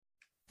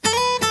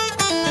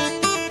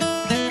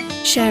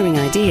sharing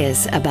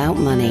ideas about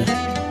money.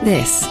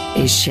 This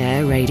is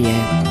Share Radio.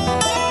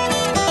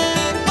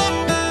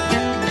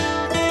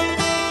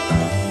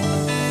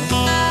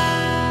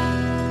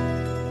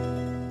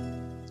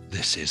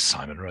 This is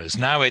Simon Rose.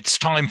 Now it's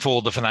time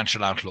for the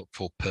financial outlook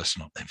for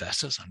personal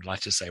investors. I'm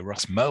delighted to say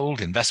Russ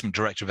Mould, Investment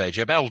Director of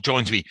AJ Bell,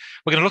 joins me.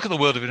 We're going to look at the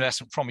world of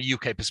investment from a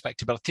UK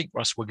perspective, but I think,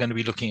 Russ, we're going to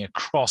be looking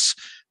across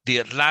the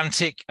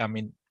Atlantic. I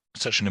mean,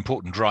 such an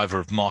important driver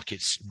of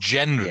markets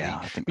generally. Yeah,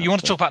 I think but you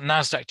want to talk about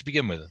NASDAQ to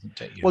begin with, I think,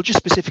 don't you? Well, just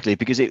specifically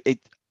because the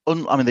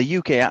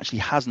UK actually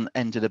hasn't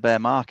entered a bear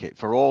market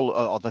for all,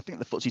 or I think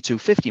the FTSE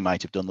 250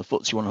 might have done, the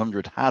FTSE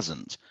 100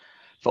 hasn't,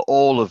 for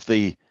all of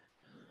the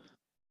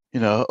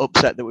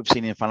upset that we've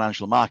seen in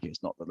financial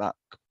markets. Not that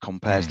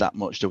compares that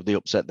much to the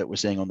upset that we're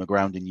seeing on the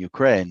ground in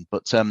Ukraine,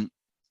 but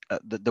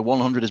the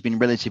 100 has been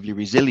relatively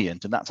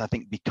resilient, and that's, I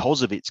think,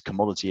 because of its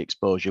commodity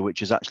exposure,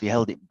 which has actually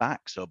held it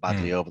back so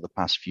badly over the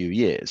past few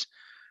years.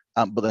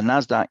 But the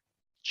NASDAQ,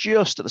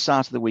 just at the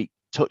start of the week,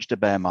 touched a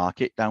bear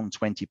market, down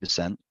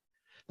 20%.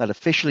 That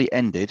officially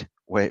ended,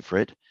 wait for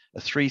it, a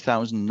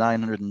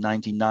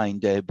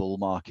 3,999-day bull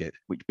market,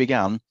 which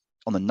began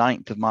on the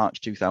 9th of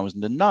March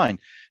 2009.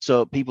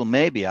 So people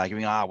may be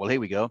arguing, well, here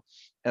we go.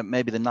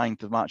 Maybe the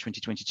 9th of March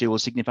 2022 will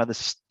signify the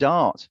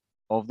start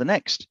of the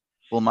next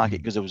bull market,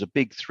 because there was a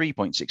big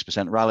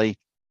 3.6% rally,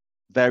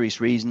 various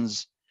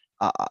reasons,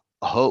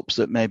 hopes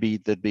that maybe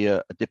there'd be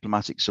a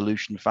diplomatic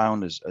solution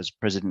found as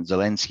President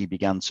Zelensky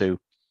began to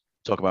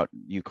talk about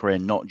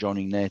Ukraine not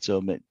joining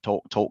NATO,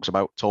 talks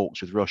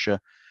with Russia.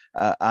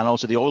 And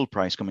also the oil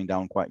price coming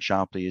down quite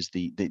sharply as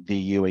the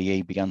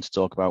UAE began to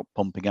talk about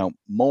pumping out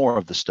more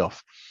of the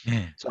stuff.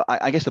 So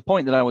I guess the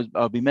point that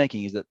I'll be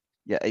making is that,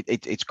 yeah,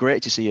 it's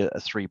great to see a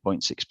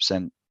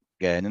 3.6%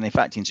 gain. And in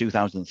fact, in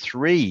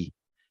 2003,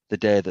 the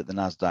day that the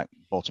NASDAQ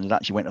bottomed, it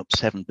actually went up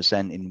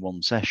 7% in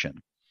one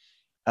session.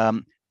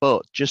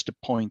 But just to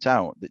point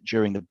out that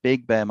during the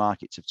big bear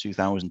markets of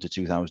 2000 to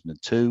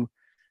 2002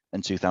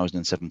 and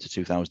 2007 to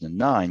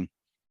 2009,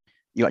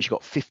 you actually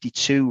got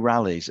 52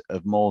 rallies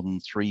of more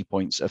than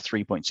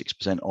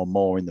 3.6% or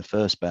more in the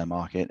first bear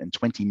market, and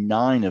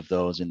 29 of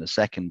those in the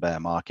second bear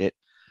market.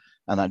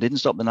 And that didn't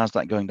stop the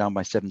NASDAQ going down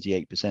by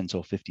 78%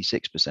 or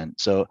 56%.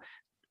 So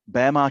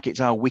bear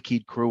markets are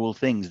wicked, cruel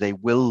things. They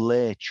will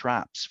lay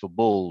traps for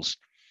bulls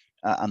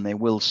and they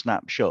will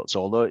snap shut.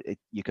 So although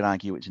you can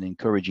argue it's an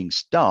encouraging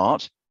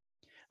start,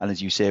 and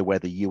as you say, where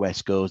the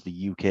US goes,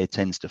 the UK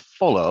tends to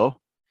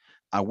follow,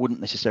 I wouldn't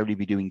necessarily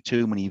be doing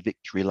too many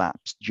victory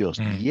laps just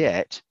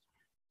yet,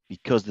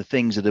 because the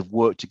things that have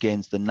worked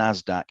against the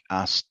NASDAQ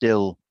are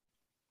still,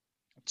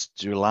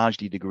 to a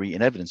largely degree,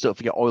 in evidence. Don't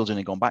forget, oil's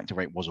only gone back to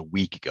where it was a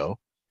week ago.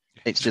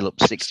 It's still up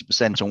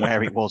 60% on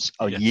where it was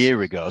a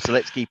year ago. So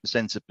let's keep a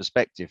sense of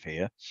perspective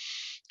here.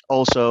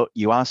 Also,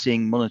 you are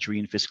seeing monetary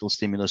and fiscal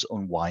stimulus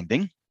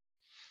unwinding.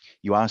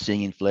 You are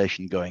seeing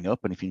inflation going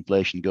up. And if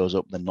inflation goes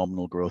up, then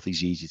nominal growth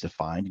is easy to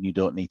find, and you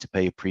don't need to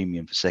pay a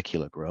premium for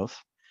secular growth.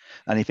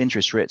 And if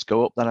interest rates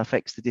go up, that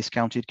affects the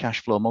discounted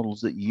cash flow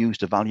models that you use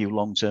to value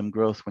long-term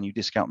growth when you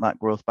discount that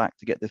growth back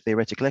to get the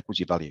theoretical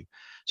equity value.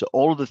 So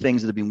all of the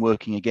things that have been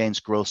working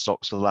against growth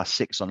stocks for the last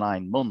 6 or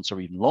 9 months or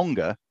even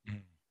longer,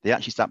 they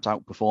actually stopped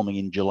outperforming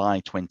in July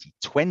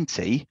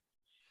 2020.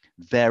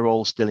 They're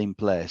all still in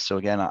place. So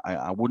again,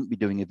 I wouldn't be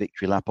doing a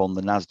victory lap on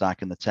the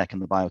NASDAQ and the tech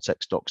and the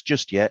biotech stocks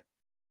just yet.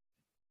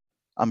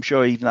 I'm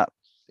sure even that,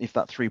 if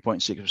that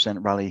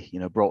 3.6% rally,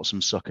 brought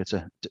some succor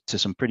to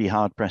some pretty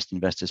hard-pressed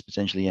investors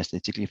potentially yesterday,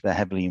 particularly if they're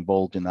heavily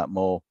involved in that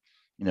more,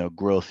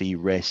 growthy,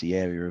 racy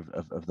area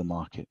of the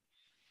market.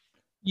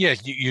 Yeah,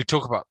 you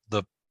talk about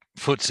the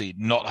FTSE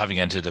not having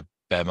entered a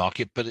bear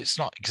market, but it's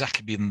not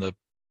exactly been the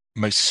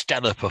most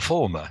stellar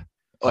performer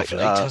of late,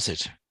 has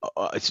it?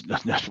 It's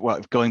well,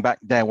 going back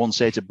there one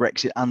say to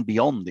Brexit and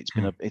beyond.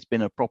 It's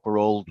been a proper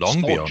old long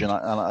stodge,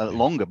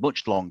 beyond.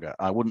 Much longer.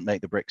 I wouldn't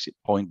make the Brexit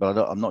point, but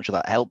I'm not sure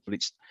that helped. But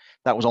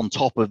that was on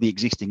top of the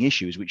existing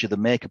issues, which are the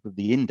makeup of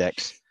the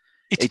index.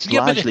 It's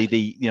largely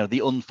the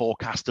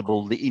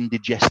unforecastable, the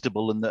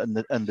indigestible, and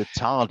the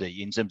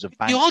tardy in terms of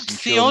banks,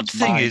 the odd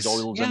thing mines, is,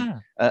 oils,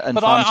 and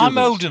but I'm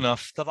old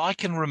enough that I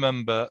can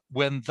remember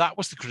when that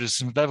was the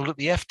criticism leveled at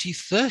the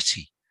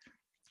FT30.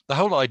 The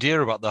whole idea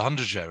about the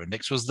 100-share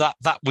index was that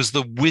was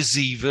the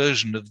whizzy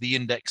version of the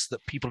index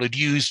that people had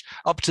used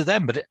up to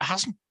then, but it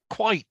hasn't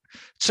quite,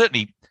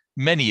 certainly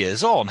many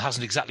years on,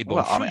 hasn't exactly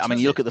borne fruit. I mean,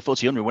 you look at the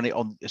FTSE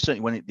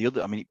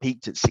 100 it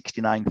peaked at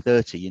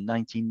 69.30 in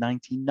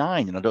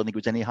 1999, and I don't think it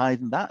was any higher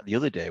than that the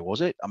other day,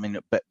 was it? I mean,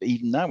 but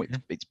even now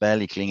it's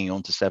barely clinging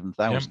on to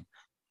 7,000,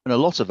 and a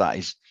lot of that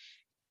is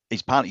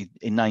partly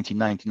in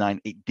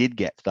 1999 it did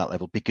get to that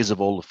level because of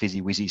all the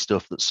fizzy wizzy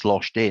stuff that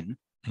sloshed in.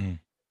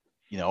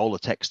 All the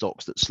tech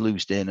stocks that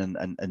sluiced in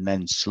and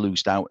then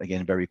sluiced out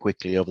again very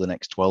quickly over the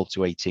next 12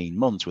 to 18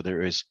 months,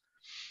 whether it is,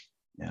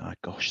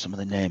 some of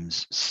the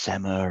names,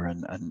 Sema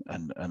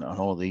and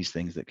all of these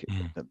things, that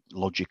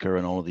Logica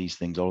and all of these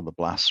things, all of the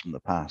blasts from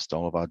the past,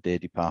 all of our dear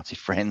departed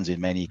friends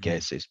in many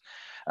cases.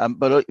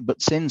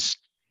 But since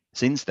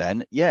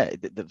then, the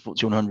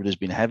FTSE 100 has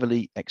been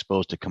heavily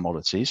exposed to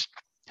commodities.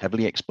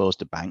 heavily exposed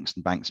to banks,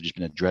 and banks have just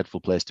been a dreadful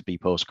place to be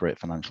post-great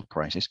financial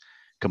crisis.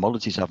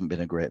 Commodities haven't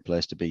been a great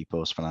place to be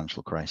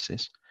post-financial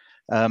crisis.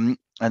 And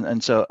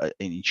so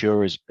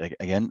insurers,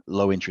 again,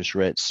 low interest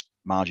rates,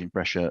 margin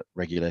pressure,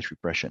 regulatory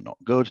pressure, not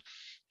good.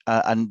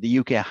 And the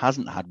UK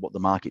hasn't had what the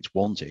markets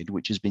wanted,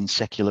 which has been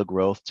secular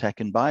growth, tech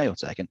and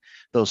biotech. And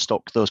those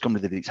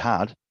companies that it's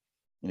had,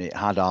 it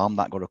had Arm,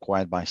 that got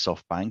acquired by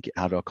SoftBank. It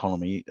had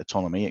Autonomy,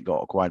 it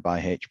got acquired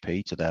by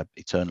HP to their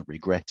eternal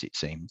regret, it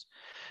seems.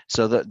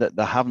 So that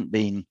there haven't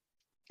been,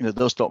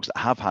 those stocks that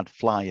have had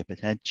flyer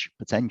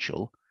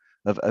potential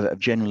have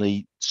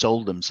generally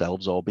sold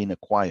themselves or been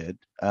acquired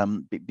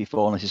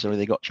before necessarily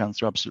they got a chance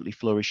to absolutely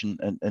flourish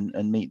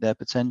and meet their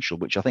potential,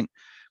 which I think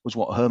was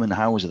what Herman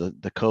Hauser,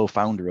 the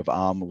co-founder of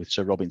Arm with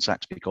Sir Robin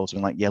Saxby, called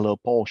something like yellow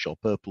Porsche or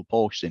purple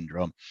Porsche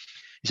syndrome.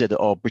 He said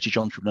that, British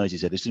entrepreneurs, he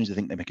said, as soon as they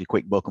think they make a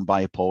quick buck and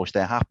buy a Porsche,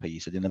 they're happy. He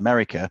said, in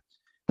America,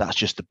 that's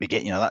just the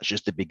beginning. That's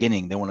just the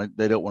beginning. They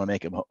don't want to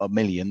make a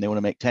million. They want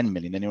to make 10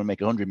 million. Then they want to make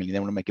 100 million. They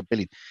want to make a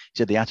billion. He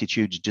said the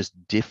attitude's just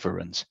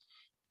different.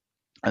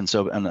 And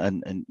so,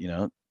 and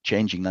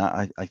changing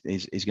that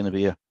is going to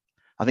be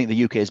I think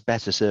the UK is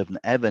better served than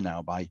ever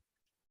now by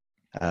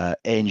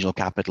angel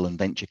capital and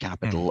venture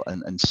capital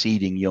and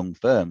seeding young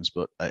firms.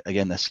 But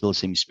again, there still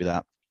seems to be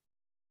that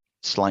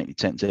slightly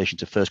temptation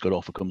to first good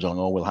offer comes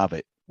along, we'll have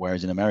it.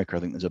 Whereas in America, I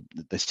think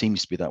there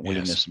seems to be that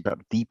willingness and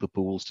perhaps deeper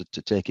pools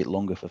to take it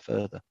longer for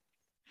further.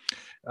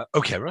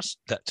 Okay, Russ,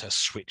 let's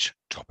switch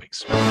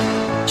topics.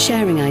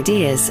 Sharing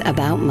ideas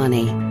about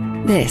money.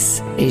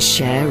 This is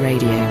Share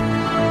Radio.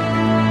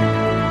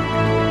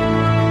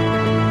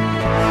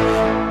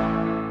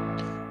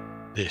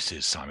 This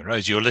is Simon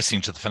Rose. You're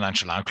listening to the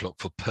Financial Outlook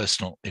for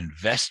Personal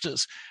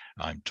Investors.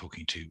 I'm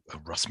talking to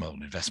Russ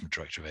Moulton, Investment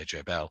Director of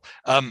AJ Bell.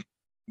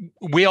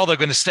 We are, though,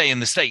 going to stay in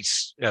the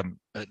States, at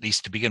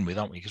least to begin with,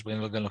 aren't we? Because we're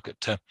going to look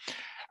at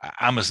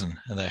Amazon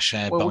and their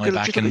share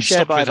buyback. And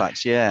share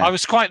buybacks, yeah. I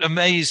was quite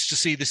amazed to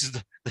see this is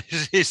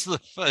the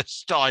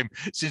first time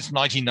since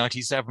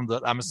 1997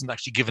 that Amazon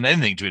actually given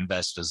anything to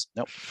investors.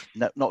 Nope,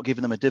 not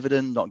giving them a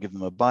dividend, not giving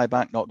them a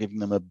buyback, not giving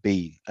them a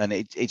bean. And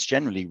it's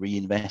generally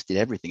reinvested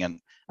everything.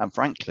 And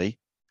frankly,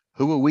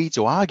 who are we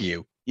to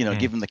argue,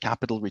 given the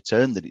capital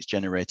return that it's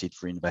generated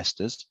for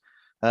investors?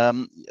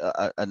 And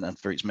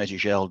for its major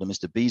shareholder,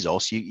 Mr.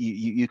 Bezos,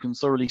 you can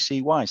thoroughly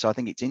see why. So I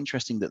think it's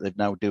interesting that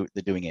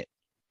they're doing it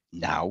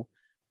now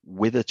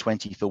with a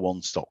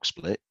 20-1 stock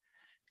split.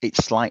 It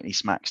slightly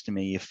smacks to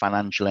me of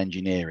financial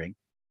engineering.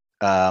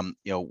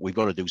 We've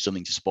got to do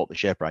something to support the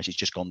share price. It's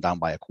just gone down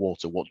by a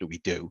quarter. What do we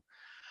do?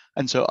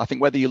 And so I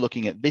think whether you're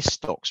looking at this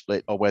stock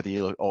split or whether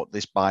you're or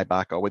this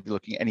buyback or whether you're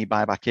looking at any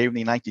buyback here in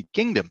the United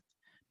Kingdom,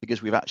 because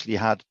we've actually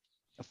had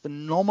a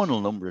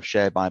phenomenal number of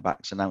share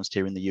buybacks announced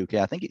here in the UK.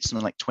 I think it's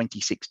something like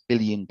 £26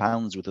 billion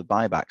worth of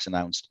buybacks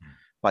announced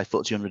by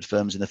FTSE 100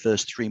 firms in the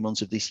first 3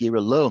 months of this year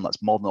alone.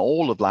 That's more than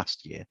all of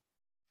last year.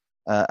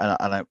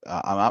 And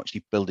I'm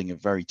actually building a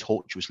very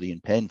tortuously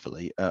and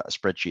painfully a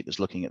spreadsheet that's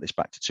looking at this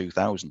back to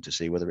 2000 to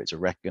see whether it's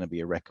going to be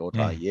a record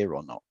high year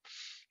or not.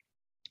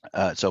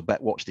 So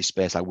watch this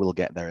space. I will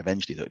get there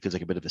eventually, though. It feels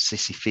like a bit of a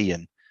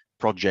Sisyphean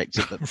project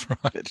at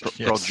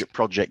the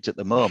project at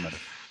the moment.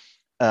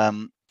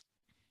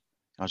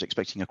 I was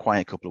expecting a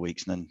quiet couple of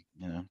weeks, and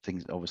then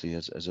things obviously,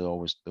 as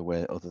always, the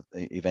way other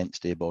events,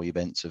 dear boy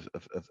events,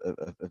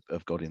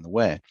 have got in the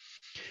way.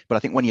 But I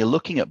think when you're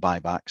looking at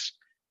buybacks,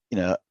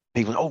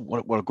 people,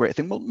 what a great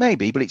thing. Well,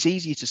 maybe, but it's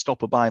easier to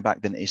stop a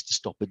buyback than it is to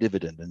stop a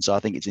dividend. And so I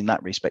think it's in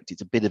that respect,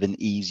 it's a bit of an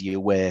easier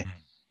way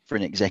for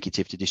an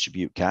executive to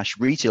distribute cash.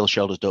 Retail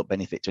shareholders don't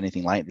benefit to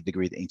anything like the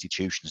degree that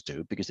institutions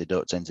do, because they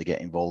don't tend to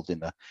get involved in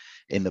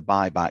the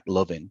buyback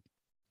loving.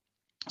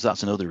 So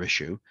that's another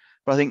issue.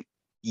 But I think,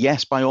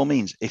 yes, by all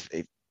means,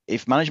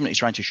 if management is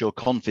trying to show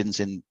confidence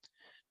in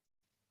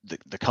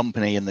the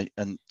company and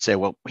say,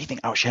 well, we think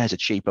our shares are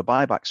cheap, a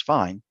buyback's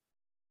fine,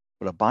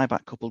 but a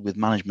buyback coupled with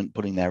management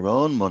putting their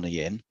own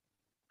money in,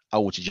 I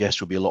would suggest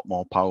would be a lot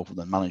more powerful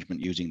than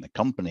management using the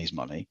company's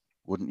money,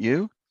 wouldn't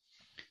you?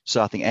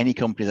 So I think any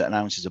company that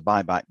announces a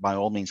buyback, by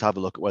all means, have a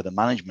look at whether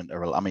management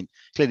are. I mean,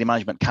 clearly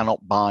management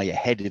cannot buy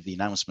ahead of the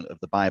announcement of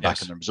the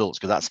buyback and the results,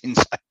 because that's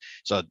inside.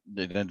 So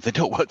they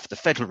don't work for the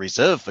Federal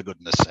Reserve, for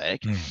goodness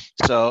sake.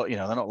 So they're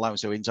not allowed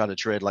to insider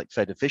trade like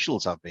Fed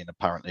officials have been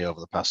apparently over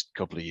the past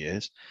couple of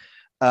years.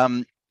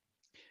 So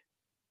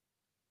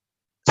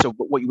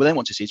what you will then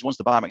want to see is, once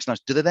the buyback's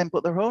announced, do they then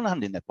put their own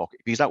hand in their pocket?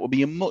 Because that would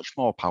be a much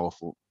more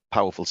powerful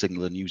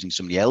signal than using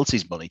somebody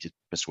else's money to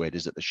persuade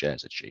us that the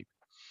shares are cheap.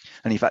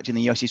 And in fact, in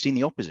the US, you've seen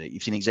the opposite.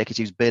 You've seen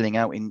executives bailing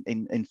out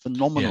in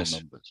phenomenal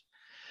numbers.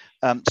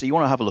 So you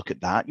want to have a look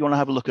at that. You want to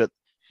have a look at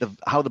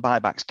how the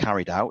buyback's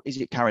carried out. Is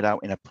it carried out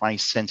in a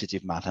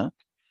price-sensitive manner?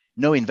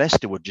 No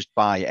investor would just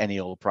buy any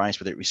old price,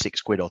 whether it was £6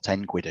 or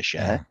 £10 a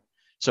share.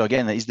 So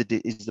again, is the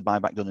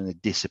buyback done in a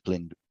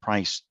disciplined,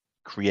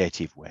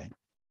 price-creative way,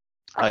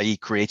 i.e.,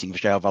 creating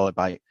share value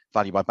by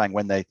buying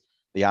when they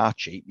are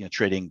cheap,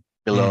 trading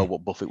below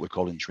what Buffett would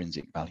call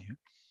intrinsic value?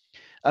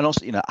 And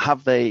also,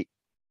 have they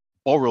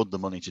borrowed the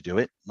money to do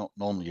it, not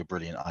normally a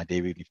brilliant idea,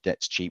 even if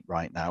debt's cheap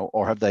right now,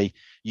 or have they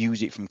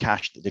used it from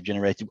cash that they've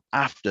generated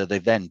after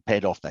they've then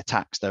paid off their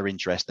tax, their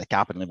interest, their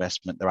capital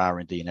investment, their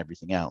R&D and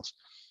everything else?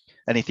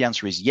 And if the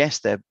answer is yes,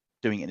 they're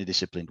doing it in a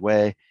disciplined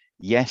way,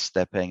 yes,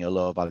 they're paying a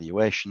lower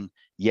valuation,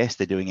 yes,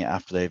 they're doing it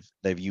after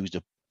they've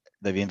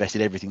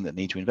invested everything that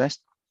they need to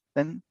invest,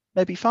 then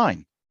maybe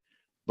fine.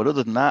 But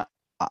other than that,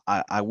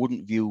 I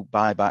wouldn't view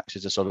buybacks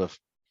as a sort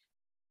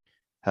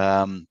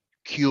of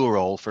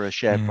cure-all for a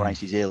share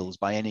price's ills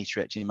by any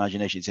stretch of the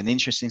imagination. It's an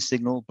interesting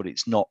signal, but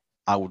it's not,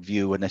 I would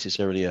view,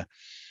 necessarily an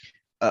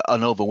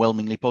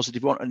overwhelmingly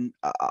positive one. And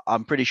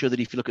I'm pretty sure that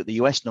if you look at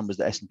the US numbers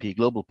that S&P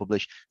Global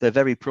publish, they're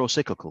very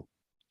pro-cyclical.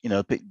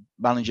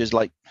 Managers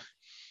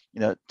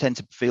tend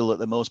to feel that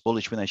they're most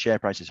bullish when their share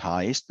price is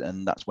highest,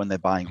 and that's when they're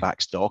buying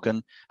back stock.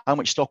 And how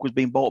much stock was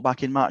being bought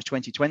back in March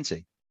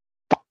 2020?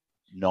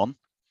 None.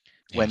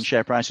 Yes. When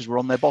share prices were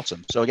on their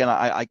bottom. So again,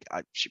 I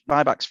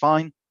buyback's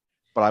fine,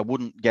 but I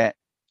wouldn't get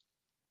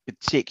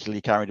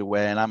particularly carried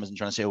away in Amazon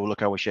trying to say, "Oh,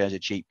 look, our shares are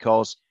cheap,"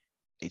 because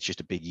it's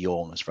just a big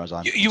yawn as far as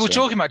I'm concerned. You were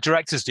talking about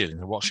directors dealing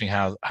and watching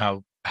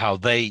how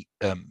they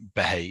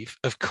behave.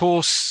 Of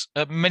course,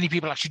 many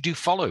people actually do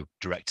follow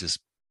directors'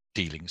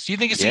 dealings. Do you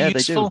think it's a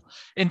useful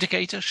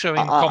indicator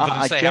showing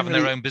confidence they have in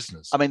their own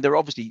business? I mean, there are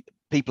obviously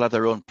people have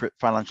their own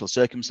financial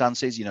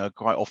circumstances.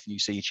 Quite often you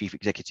see a chief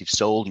executive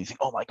sold and you think,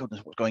 "Oh my goodness,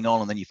 what's going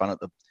on?" And then you find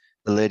out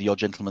the lady or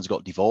gentleman's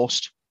got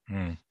divorced.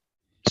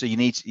 So you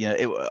need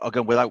to,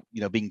 again, without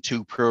being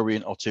too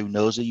prurient or too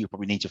nosy, you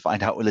probably need to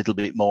find out a little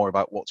bit more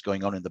about what's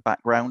going on in the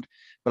background.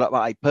 But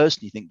I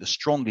personally think the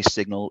strongest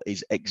signal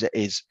is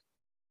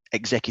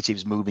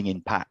executives moving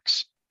in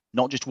packs,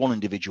 not just one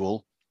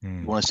individual.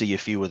 You want to see a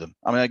few of them.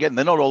 I mean, again,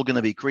 they're not all going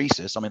to be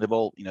Croesus. I mean,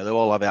 they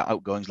all have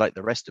outgoings like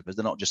the rest of us.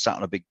 They're not just sat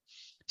on a big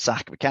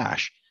sack of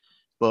cash.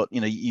 But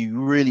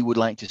you really would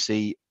like to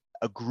see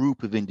a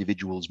group of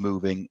individuals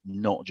moving,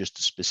 not just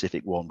a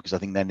specific one, because I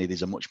think then it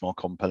is a much more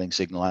compelling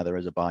signal either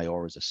as a buy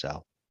or as a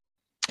sell.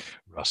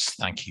 Russ,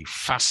 thank you.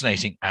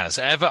 Fascinating as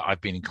ever.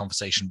 I've been in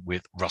conversation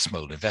with Russ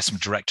Mould,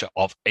 Investment Director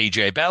of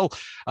AJ Bell.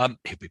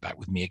 He'll be back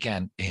with me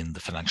again in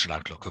the Financial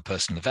Outlook for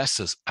Personal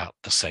Investors at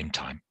the same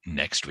time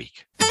next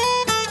week.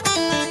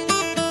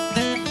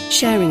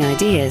 Sharing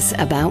ideas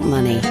about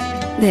money.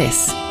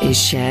 This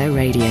is Share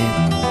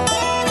Radio.